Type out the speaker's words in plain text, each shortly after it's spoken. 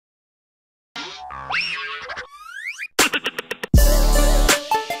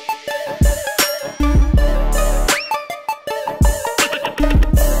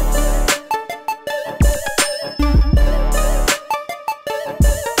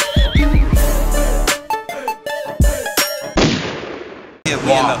Yeah,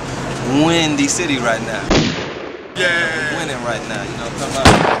 we in a windy city right now. Yeah. Winning right now, you know what I'm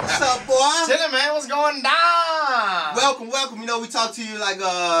talking about? What's up, boy? Chillin', man. What's going down? Welcome, welcome. You know, we talked to you like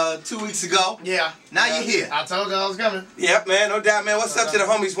 2 weeks ago. Yeah. Now you're here. I told you I was coming. Yep, man, no doubt, man. What's up to the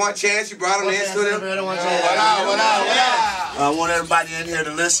homies? One Chance, you brought them in studio. What up? What up? I want everybody in here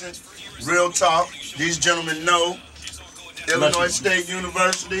to listen. Real talk. These gentlemen know Illinois State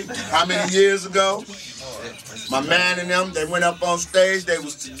University. How many years ago? My man and them, they went up on stage. They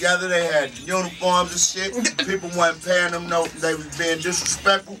was together. They had uniforms and shit. People wasn't paying them no. They was being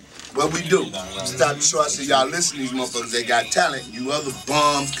disrespectful. What we do? Stop the show. I said, y'all listen to these motherfuckers. They got talent. You other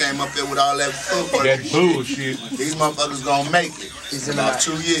bums came up here with all that footwork. That bullshit. These motherfuckers gonna make it. He's in about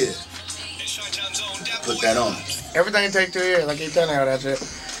 2 years. Put that on. Everything take 2 years. I keep telling you that shit.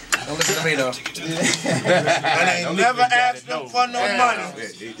 Don't listen to me though. And I ain't never asked them for no money.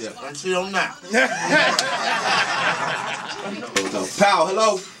 Until now. Pal,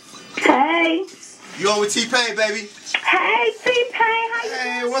 hello. Hey. You on with T-Pain, baby? Hey, T-Pain, how you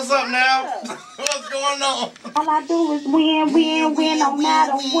Hey, doing? what's up now? What's going on? All I do is win, win, win, no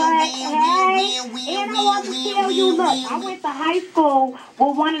matter what. Hey, and I want to tell you, look, I went to high school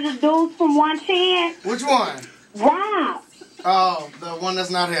with one of the dudes from One Chance, Which one? Rob. Oh, the one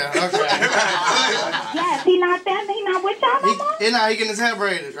that's not here. Okay. Yes, he not there. He not with y'all no more. He getting his hair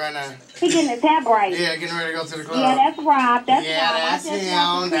braided right now. He getting his hair braided. Yeah, getting ready to go to the club. Yeah, that's Rob. That's Yeah, Rob. that's I just him.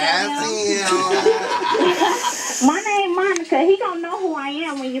 want to That's tell him. My name Monica. He gonna know who I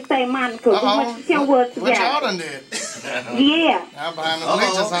am when you say Monica. We went to Kenwood What y'all together. done did? Yeah. I'm behind the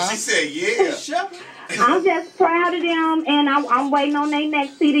bleachers, huh? She said, yeah. I'm just proud of them, and I'm waiting on their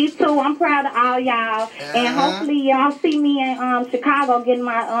next CD too. I'm proud of all y'all, and hopefully y'all see me in Chicago getting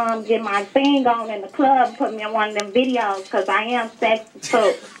my thing on in the club, put me in one of them videos, cause I am sexy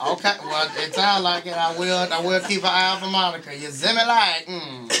too. Okay, well it sounds like it. I will keep an eye out for Monica. You see me like,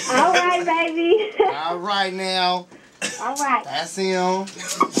 All right, baby. All right now. All right. That's him.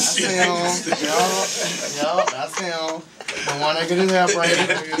 That's him. Yo, that's him. The one that get his hair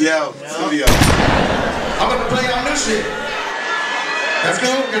braided. Yo, studio. I'm about to play y'all new shit. Let's go,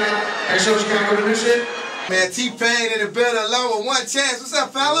 girl. Hey, show Chicago the new shit. Man, T-Pain in the building along with One Chance. What's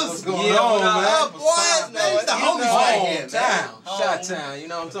up, fellas? What's going on, man? Up, boys, man. It's the homies right here, man. Shot-town, you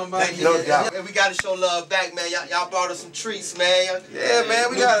know what I'm talking about? Thank you, no doubt. And we got to show love back, man. Y'all brought us some treats, man. Yeah, man,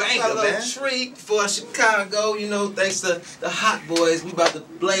 we got a little man. treat for Chicago, you know, thanks to the Hot Boys. We about to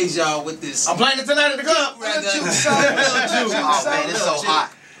blaze y'all with this. I'm playing it tonight at the club. Oh, man, it's so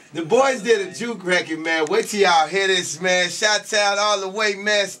hot. The boys did a juke record, man. Wait till y'all hear this, man. Shout out all the way,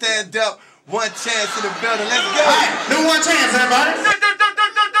 man. Stand up. One Chance in the building. Let's go. New One Chance, everybody.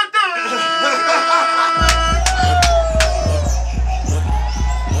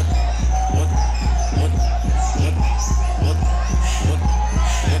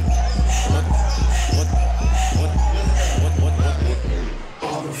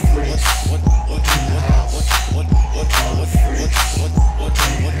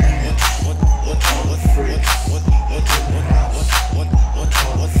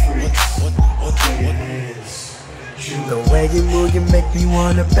 The way you move, you make me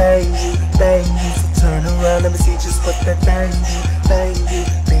wanna bang you, bang you. So turn around, let me see just what that bang you.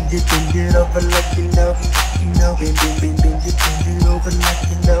 Bend it over like you know, bend it over like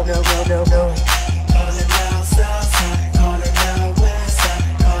you know. All in our